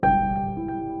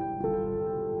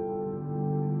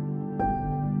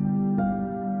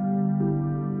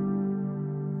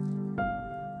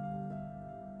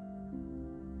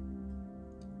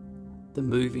The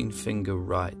moving finger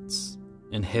writes,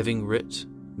 and having writ,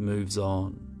 moves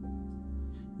on.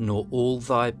 Nor all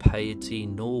thy piety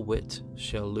nor wit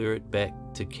shall lure it back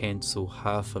to cancel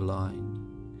half a line,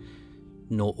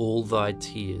 nor all thy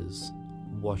tears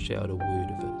wash out a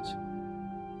word of it.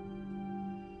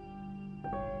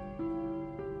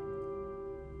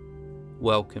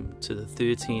 Welcome to the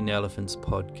 13 Elephants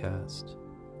podcast.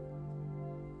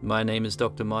 My name is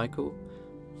Dr. Michael.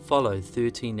 Follow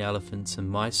 13 Elephants and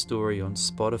my story on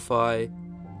Spotify,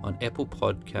 on Apple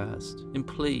Podcast, and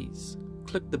please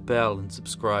click the bell and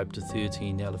subscribe to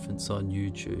 13 Elephants on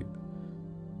YouTube.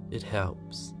 It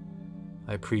helps.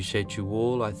 I appreciate you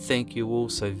all. I thank you all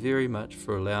so very much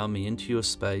for allowing me into your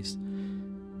space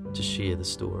to share the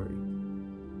story.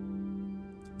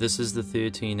 This is the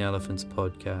 13 Elephants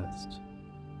podcast.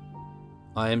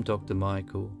 I am Dr.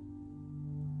 Michael.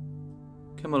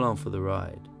 Come along for the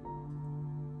ride.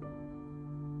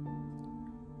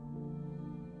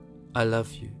 I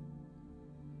love you.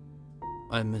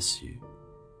 I miss you.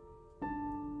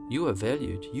 You are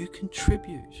valued. You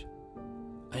contribute.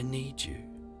 I need you.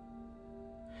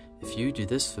 If you do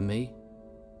this for me,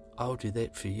 I'll do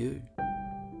that for you.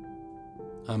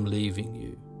 I'm leaving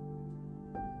you.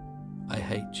 I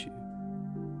hate you.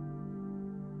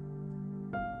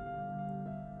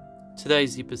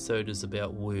 Today's episode is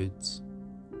about words.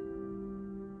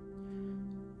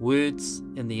 Words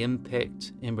and the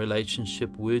impact and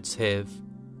relationship words have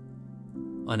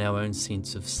on our own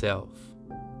sense of self,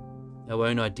 our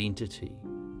own identity.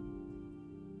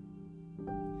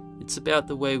 It's about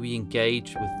the way we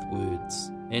engage with words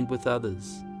and with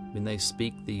others when they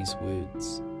speak these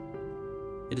words.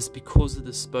 It is because of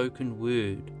the spoken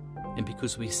word and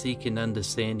because we seek an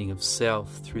understanding of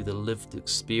self through the lived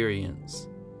experience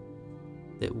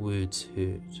that words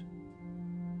hurt.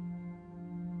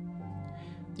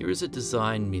 There is a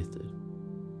design method,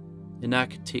 an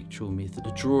architectural method,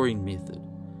 a drawing method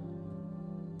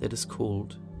that is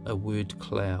called a word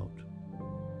cloud.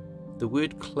 The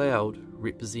word cloud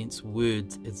represents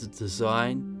words as a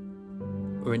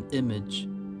design or an image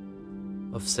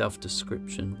of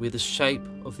self-description, where the shape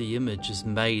of the image is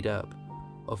made up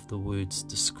of the words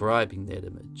describing that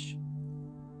image.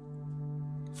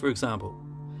 For example,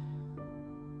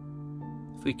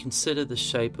 if we consider the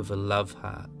shape of a love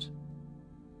heart,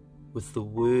 with the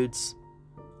words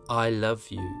I love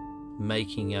you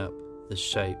making up the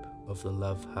shape of the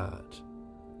love heart,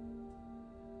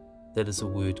 that is a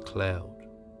word cloud.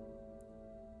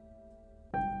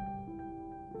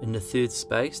 In the third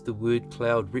space, the word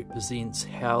cloud represents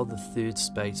how the third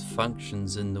space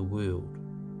functions in the world,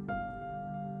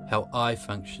 how I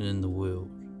function in the world,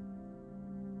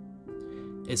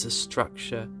 as a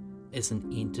structure, as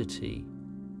an entity,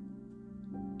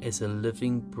 as a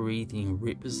living, breathing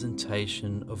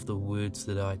representation of the words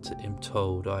that I am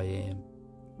told I am.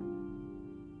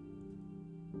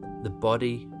 The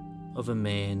body of a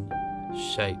man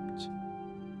shaped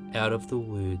out of the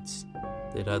words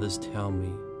that others tell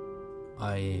me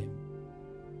I am.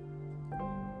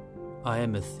 I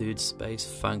am a third space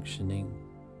functioning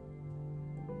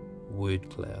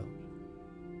word cloud.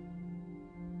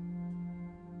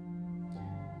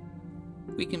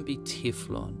 We can be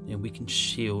Teflon and we can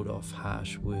shield off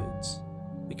harsh words.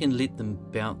 We can let them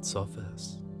bounce off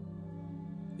us.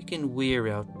 We can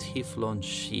wear our Teflon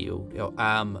shield, our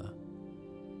armor.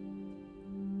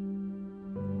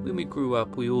 When we grew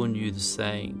up, we all knew the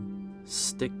saying,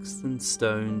 sticks and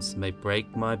stones may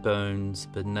break my bones,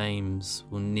 but names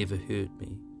will never hurt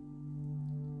me.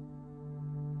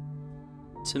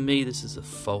 To me, this is a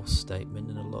false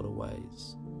statement in a lot of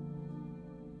ways,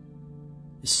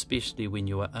 especially when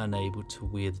you are unable to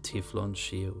wear the Teflon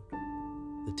shield,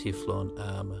 the Teflon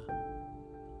armor.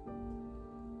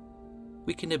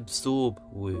 We can absorb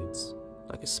words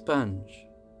like a sponge,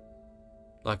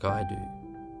 like I do,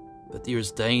 but there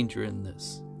is danger in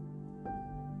this,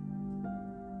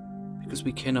 because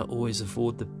we cannot always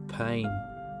avoid the pain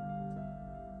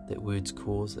that words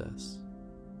cause us.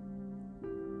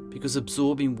 Because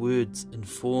absorbing words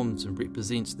informs and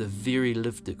represents the very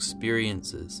lived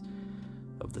experiences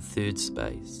of the third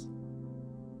space.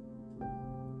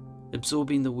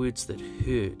 Absorbing the words that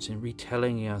hurt and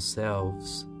retelling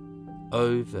ourselves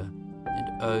over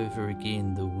and over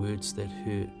again the words that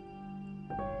hurt.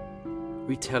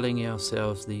 Retelling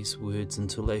ourselves these words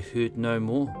until they hurt no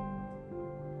more.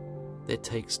 That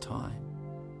takes time.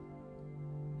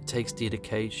 It takes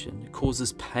dedication. It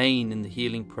causes pain in the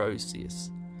healing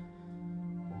process.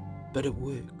 But it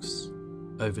works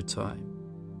over time.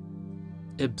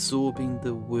 Absorbing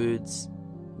the words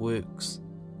works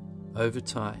over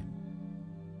time,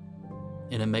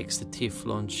 and it makes the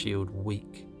Teflon shield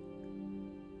weak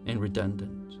and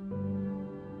redundant.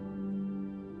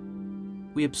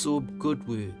 We absorb good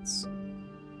words,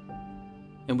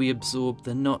 and we absorb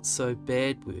the not so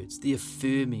bad words, the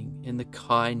affirming and the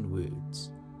kind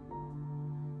words.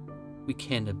 We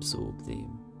can absorb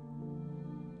them.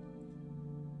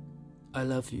 I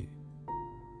love you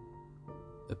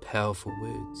are powerful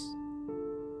words.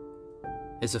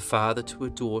 As a father to a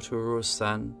daughter or a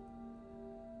son,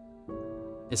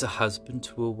 as a husband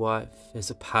to a wife, as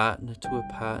a partner to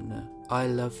a partner, I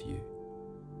love you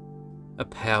are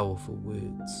powerful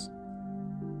words,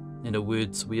 and are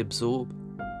words we absorb.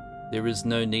 There is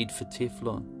no need for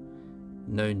Teflon,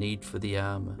 no need for the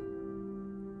armor.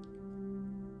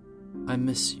 I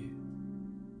miss you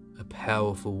are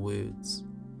powerful words.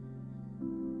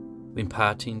 When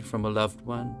parting from a loved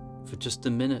one for just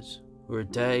a minute or a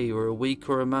day or a week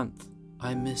or a month,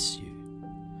 I miss you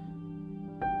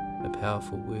are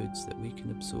powerful words that we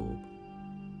can absorb.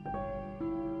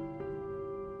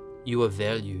 You are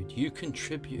valued, you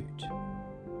contribute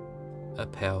are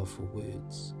powerful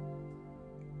words.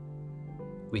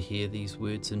 We hear these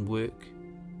words in work,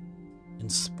 in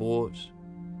sport,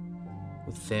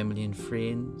 with family and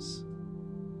friends.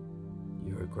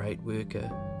 You're a great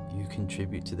worker, you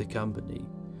contribute to the company.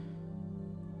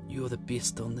 You're the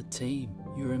best on the team,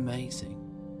 you're amazing.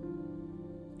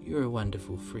 You're a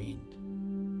wonderful friend.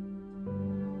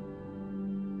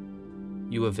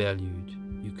 You are valued,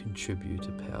 you contribute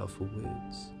to powerful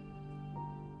words.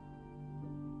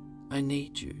 I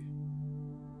need you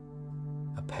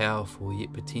are powerful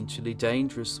yet potentially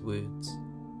dangerous words.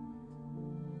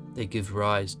 They give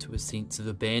rise to a sense of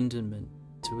abandonment,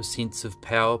 to a sense of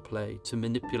power play, to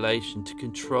manipulation, to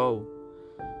control.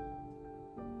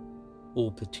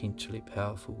 All potentially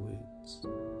powerful words.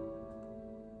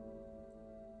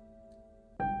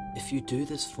 If you do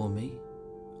this for me,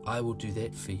 I will do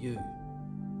that for you.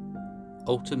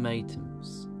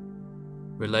 Ultimatums,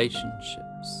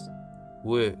 relationships,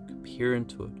 work,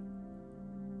 parenthood.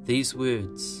 These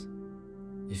words,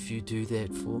 if you do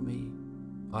that for me,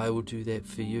 I will do that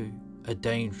for you, are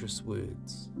dangerous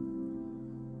words.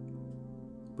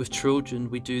 With children,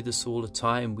 we do this all the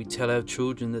time. We tell our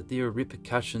children that there are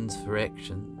repercussions for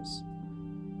actions.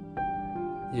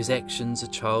 There's actions a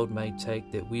child may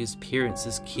take that we as parents,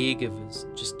 as caregivers,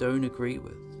 just don't agree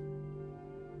with.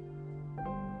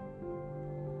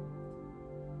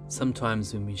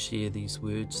 Sometimes when we share these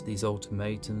words, these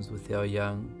ultimatums with our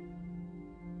young,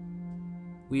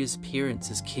 we as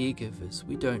parents, as caregivers,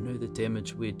 we don't know the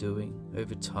damage we're doing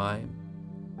over time,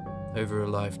 over a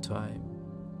lifetime,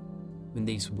 when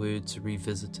these words are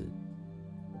revisited.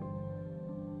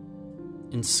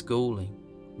 In schooling,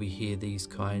 we hear these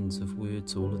kinds of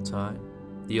words all the time,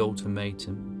 the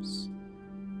ultimatums.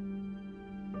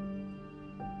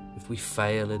 If we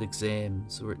fail at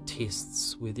exams or at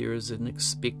tests where there is an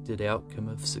expected outcome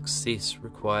of success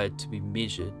required to be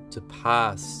measured, to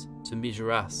pass, to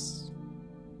measure us,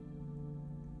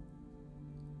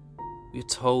 we are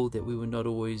told that we will not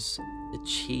always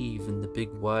achieve in the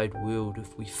big wide world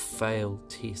if we fail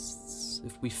tests,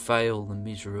 if we fail the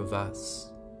measure of us.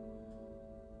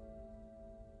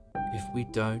 If we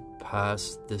don't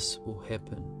pass, this will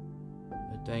happen.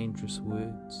 Are dangerous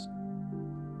words.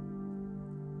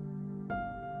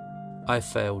 I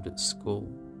failed at school.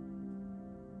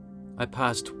 I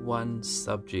passed one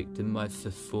subject in my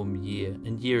 5th form year,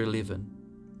 in year 11.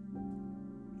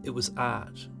 It was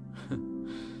art.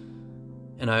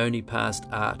 And I only passed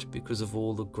art because of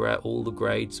all the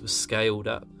grades were scaled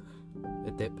up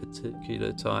at that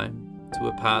particular time to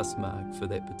a pass mark for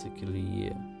that particular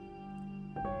year.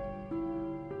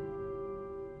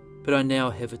 But I now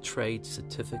have a trade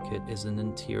certificate as an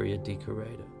interior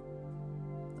decorator.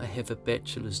 I have a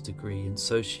bachelor's degree in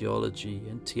sociology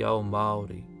and te ao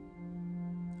Māori.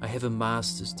 I have a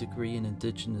master's degree in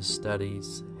Indigenous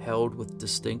studies held with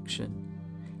distinction,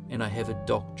 and I have a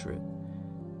doctorate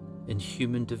in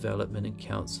human development and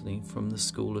counselling from the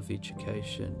School of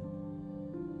Education.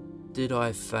 Did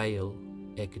I fail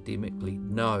academically?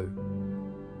 No.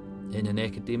 In an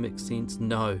academic sense,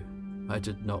 no, I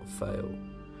did not fail.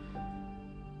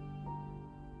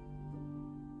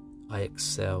 I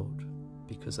excelled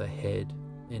because I had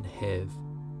and have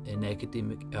an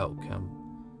academic outcome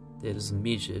that is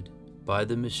measured by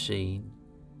the machine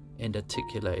and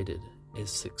articulated as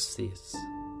success,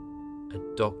 a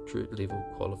doctorate level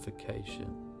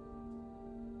qualification.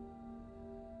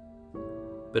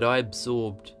 But I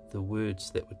absorbed the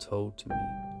words that were told to me,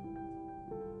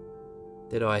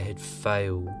 that I had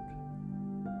failed,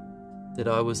 that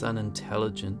I was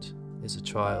unintelligent as a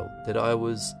child, that I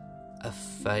was a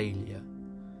failure.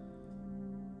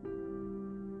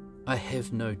 I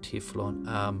have no Teflon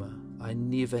armor. I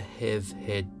never have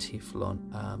had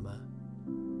Teflon armor.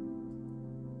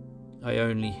 I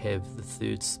only have the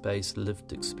third space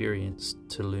lived experience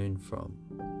to learn from.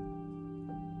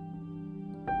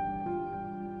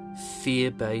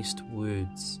 Fear-based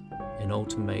words and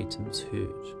ultimatums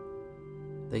hurt.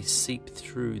 They seep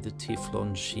through the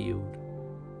Teflon shield.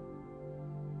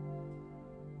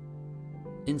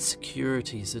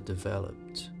 Insecurities are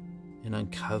developed and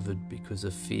uncovered because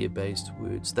of fear-based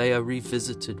words. They are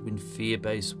revisited when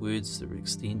fear-based words are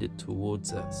extended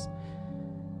towards us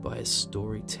by a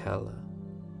storyteller.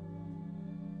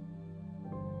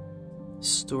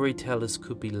 Storytellers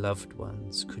could be loved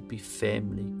ones, could be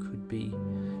family, could be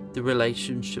the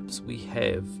relationships we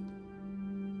have.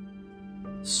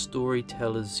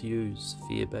 Storytellers use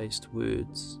fear-based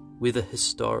words, whether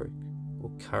historic or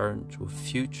current or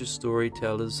future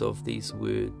storytellers of these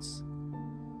words.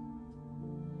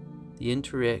 The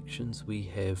interactions we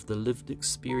have, the lived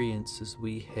experiences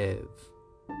we have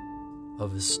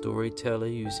of a storyteller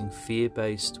using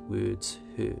fear-based words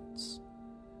hurts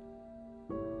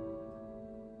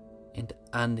and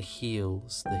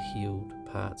unheals the healed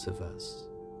parts of us.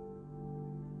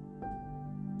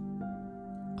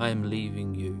 I am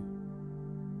leaving you.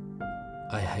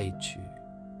 I hate you.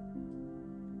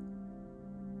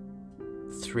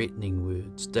 Threatening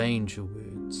words, danger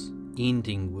words,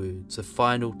 ending words, a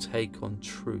final take on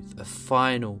truth, a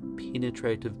final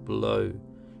penetrative blow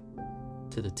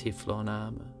to the Teflon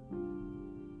armor.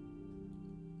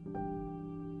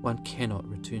 One cannot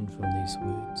return from these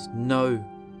words. No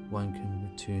one can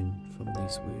return from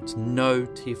these words. No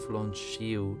Teflon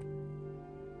shield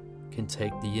can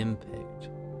take the impact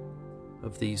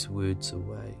of these words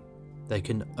away. They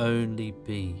can only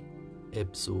be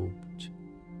absorbed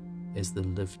as the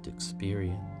lived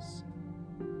experience.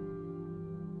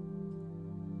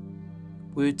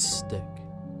 Words stick.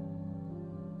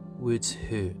 Words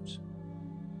hurt.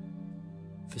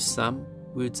 For some,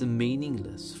 words are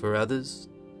meaningless. For others,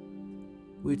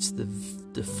 words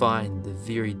define the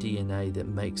very DNA that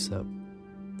makes up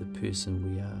the person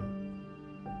we are.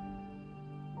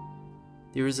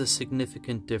 There is a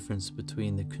significant difference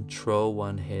between the control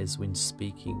one has when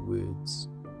speaking words,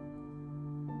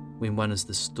 when one is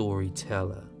the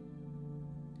storyteller,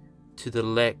 to the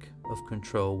lack of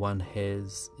control one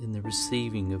has in the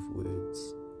receiving of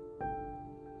words,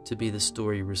 to be the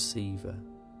story receiver.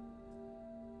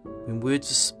 When words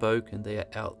are spoken, they are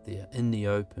out there in the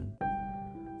open,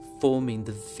 forming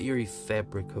the very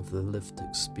fabric of the lived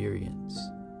experience,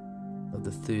 of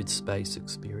the third space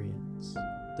experience.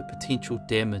 The potential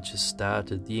damage has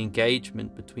started. The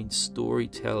engagement between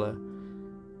storyteller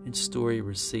and story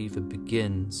receiver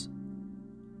begins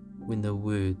when the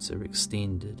words are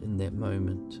extended in that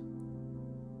moment.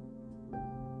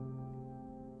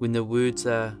 When the words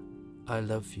are, I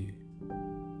love you,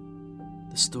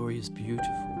 the story is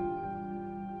beautiful.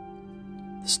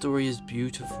 The story is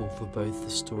beautiful for both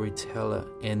the storyteller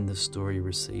and the story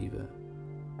receiver.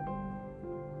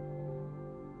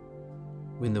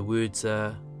 When the words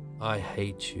are, I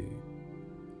hate you,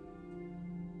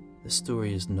 the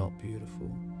story is not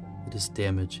beautiful, it is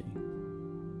damaging.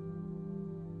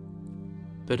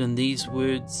 But in these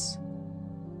words,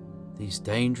 these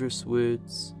dangerous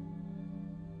words,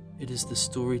 it is the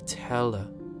storyteller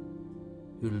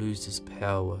who loses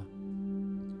power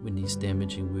when these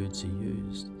damaging words are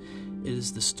used. It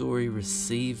is the story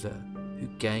receiver who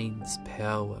gains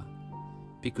power,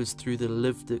 because through the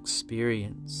lived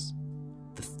experience,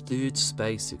 the third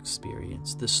space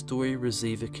experience, the story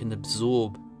receiver can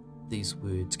absorb these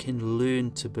words, can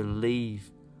learn to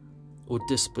believe or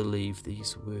disbelieve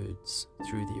these words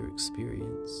through their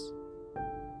experience.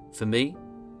 For me,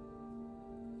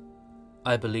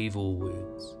 I believe all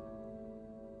words.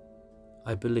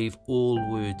 I believe all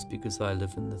words because I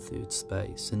live in the third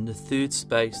space. In the third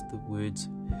space, the words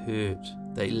hurt,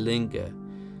 they linger,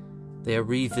 they are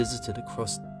revisited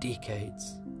across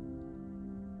decades,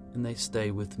 and they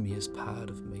stay with me as part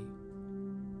of me.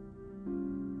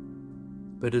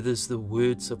 But it is the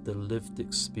words of the lived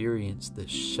experience that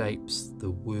shapes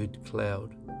the word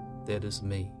cloud that is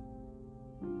me.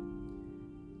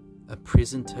 A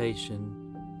presentation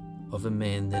of a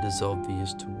man that is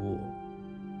obvious to all.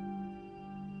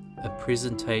 A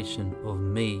presentation of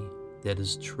me that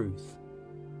is truth,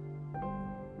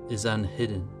 is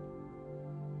unhidden,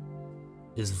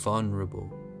 is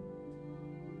vulnerable,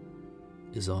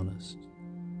 is honest.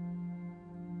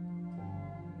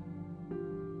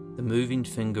 The moving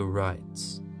finger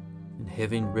writes, and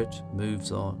having writ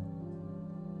moves on.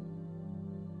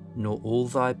 Nor all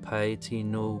thy piety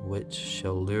nor wit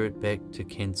shall lure it back to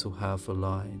cancel half a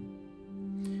line.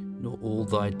 nor all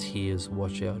thy tears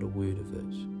wash out a word of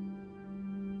it.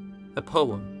 A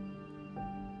poem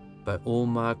by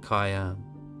Omar Khayyam.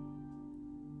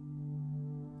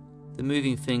 The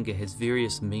moving finger has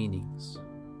various meanings,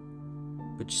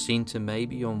 which centre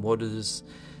maybe on what is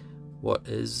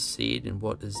said and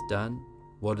what is done,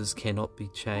 what cannot be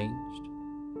changed.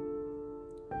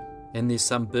 And there's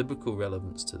some biblical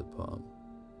relevance to the poem.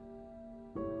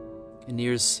 And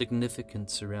there is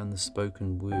significance around the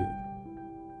spoken word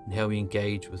and how we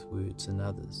engage with words in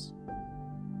others,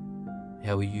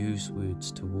 how we use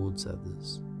words towards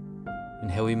others,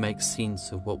 and how we make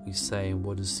sense of what we say and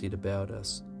what is said about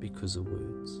us because of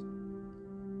words.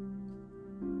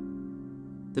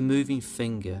 The moving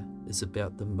finger is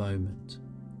about the moment,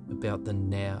 about the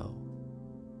now,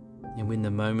 and when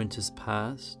the moment is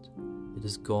past, it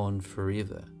is gone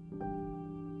forever.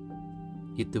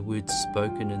 Yet the words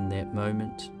spoken in that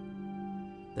moment,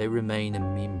 they remain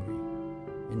in memory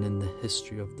and in the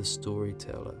history of the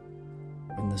storyteller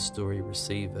and the story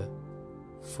receiver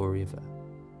forever.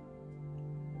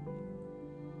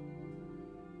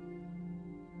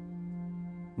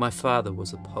 My father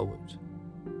was a poet,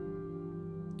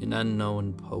 an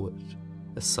unknown poet,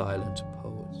 a silent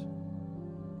poet.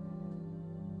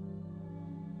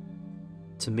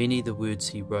 To many the words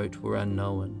he wrote were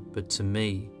unknown, but to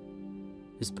me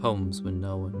his poems were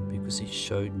known because he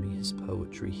showed me his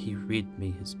poetry, he read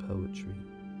me his poetry.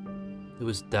 It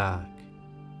was dark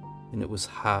and it was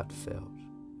heartfelt.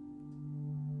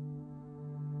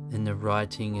 In the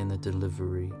writing and the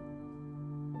delivery,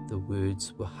 the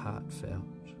words were heartfelt.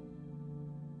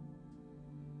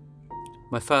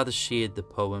 My father shared the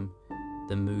poem,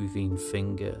 The Moving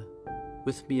Finger,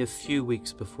 with me a few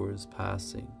weeks before his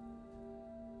passing.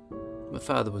 My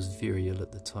father was very ill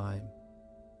at the time,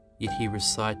 yet he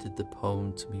recited the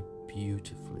poem to me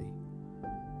beautifully,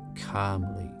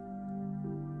 calmly,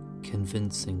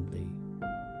 convincingly,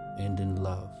 and in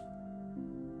love.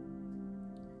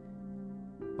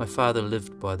 My father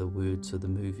lived by the words of the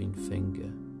moving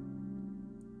finger.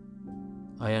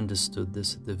 I understood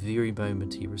this at the very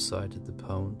moment he recited the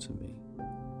poem to me.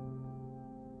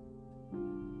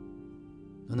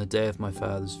 On the day of my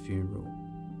father's funeral,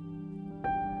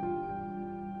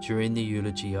 during the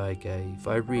eulogy I gave,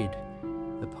 I read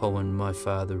a poem my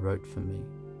father wrote for me.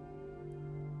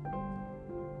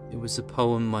 It was a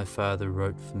poem my father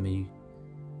wrote for me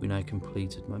when I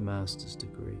completed my master's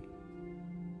degree.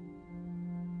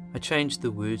 I changed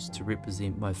the words to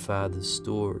represent my father's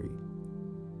story,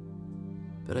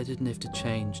 but I didn't have to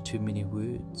change too many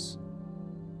words.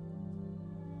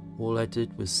 All I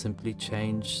did was simply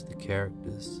change the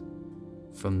characters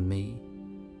from me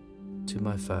to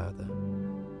my father.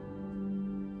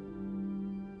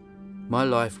 My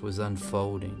life was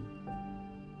unfolding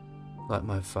like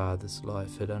my father's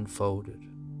life had unfolded,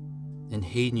 and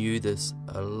he knew this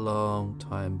a long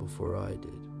time before I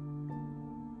did.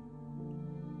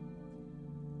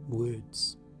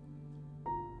 Words.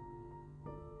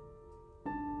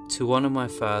 To honour my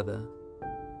father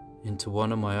and to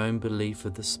honour my own belief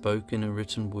of the spoken and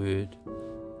written word,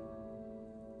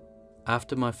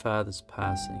 after my father's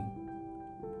passing,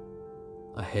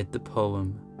 I had the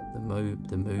poem,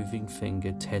 The Moving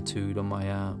Finger, tattooed on my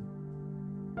arm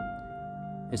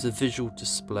as a visual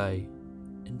display,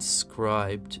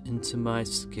 inscribed into my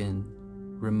skin,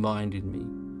 reminded me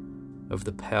of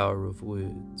the power of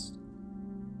words,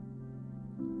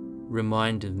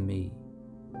 reminded me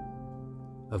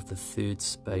of the third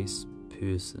space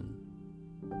person,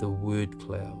 the word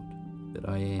cloud that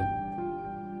I am.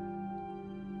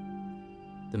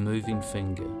 The moving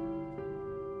finger,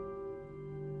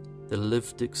 the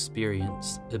lived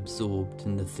experience absorbed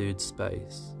in the third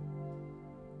space,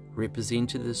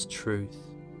 represented as truth,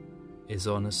 as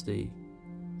honesty,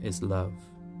 as love.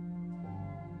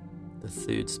 The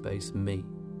third space, me,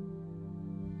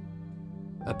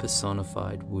 a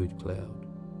personified word cloud.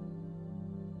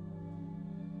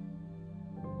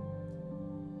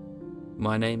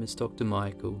 My name is Dr.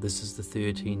 Michael. This is the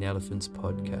 13 Elephants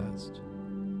podcast.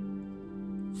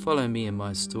 Follow me in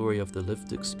my story of the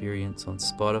lived experience on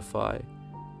Spotify,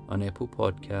 on Apple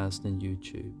Podcast and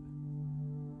YouTube.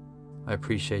 I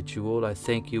appreciate you all. I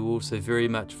thank you all so very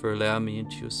much for allowing me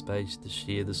into your space to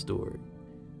share the story.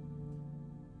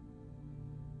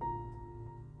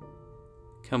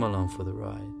 Come along for the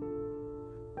ride.